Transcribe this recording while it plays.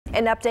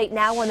An update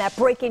now on that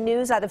breaking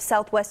news out of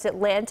Southwest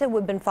Atlanta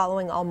we've been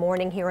following all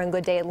morning here on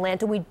Good Day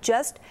Atlanta. We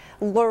just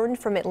learned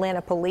from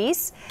Atlanta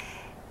police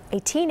a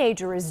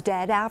teenager is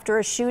dead after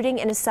a shooting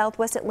in a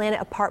Southwest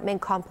Atlanta apartment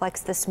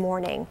complex this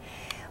morning.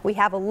 We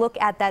have a look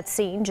at that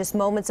scene just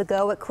moments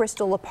ago at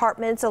Crystal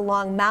Apartments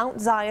along Mount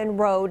Zion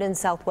Road in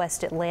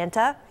Southwest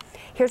Atlanta.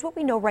 Here's what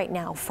we know right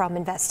now from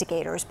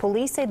investigators.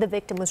 Police say the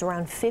victim was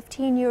around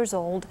 15 years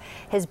old.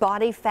 His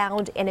body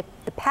found in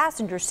the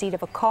passenger seat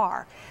of a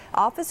car.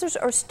 Officers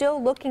are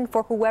still looking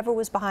for whoever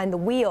was behind the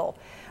wheel.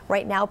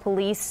 Right now,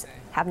 police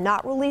have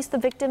not released the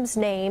victim's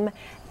name.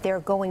 They're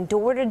going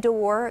door to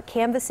door,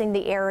 canvassing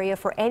the area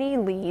for any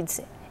leads,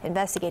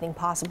 investigating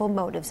possible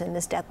motives in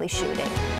this deadly shooting.